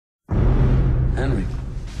Henry,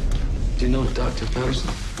 do you know Dr. Patterson?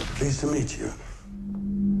 Pleased to meet you.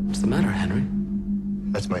 What's the matter, Henry?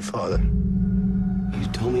 That's my father. You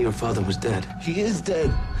told me your father was dead. He is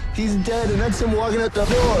dead. He's dead, and that's him walking out the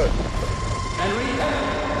door.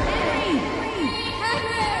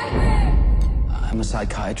 I'm a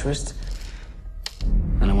psychiatrist,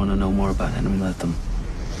 and I want to know more about Henry Latham.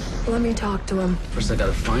 Let me talk to him. First, I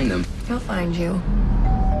gotta find him. He'll find you.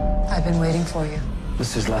 I've been waiting for you.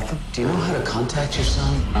 Mrs. Latham, do you know how to contact your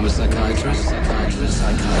son? I'm a psychiatrist.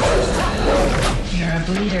 You're a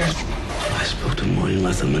bleeder. I spoke to Maureen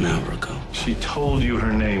Latham an hour ago. She told you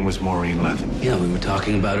her name was Maureen Latham. Yeah, we were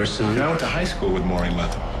talking about her son. I went to high school with Maureen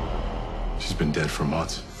Latham. She's been dead for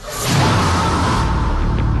months.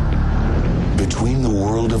 Between the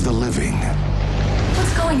world of the living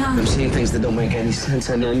What's going on? I'm seeing things that don't make any sense,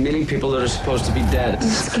 and I'm meeting people that are supposed to be dead. You're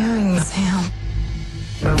scaring me, Sam.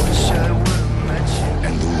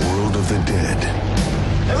 and the world of the dead.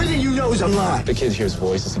 Everything you know is a lie. The kid hears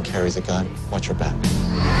voices and carries a gun. Watch your back.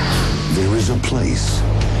 There is a place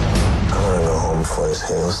I want to go home before this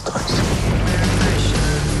hail starts.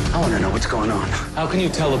 I want to know what's going on. How can you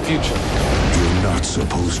tell the future? you're not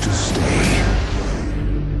supposed to stay.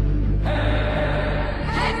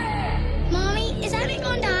 Mommy, is Abby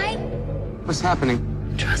gonna die? What's happening?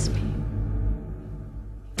 Trust me.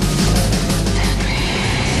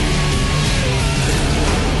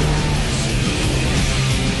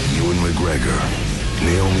 Ewan McGregor,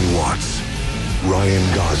 Naomi Watts,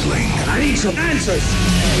 Ryan Gosling. I need some answers.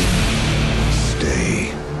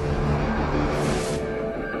 Stay.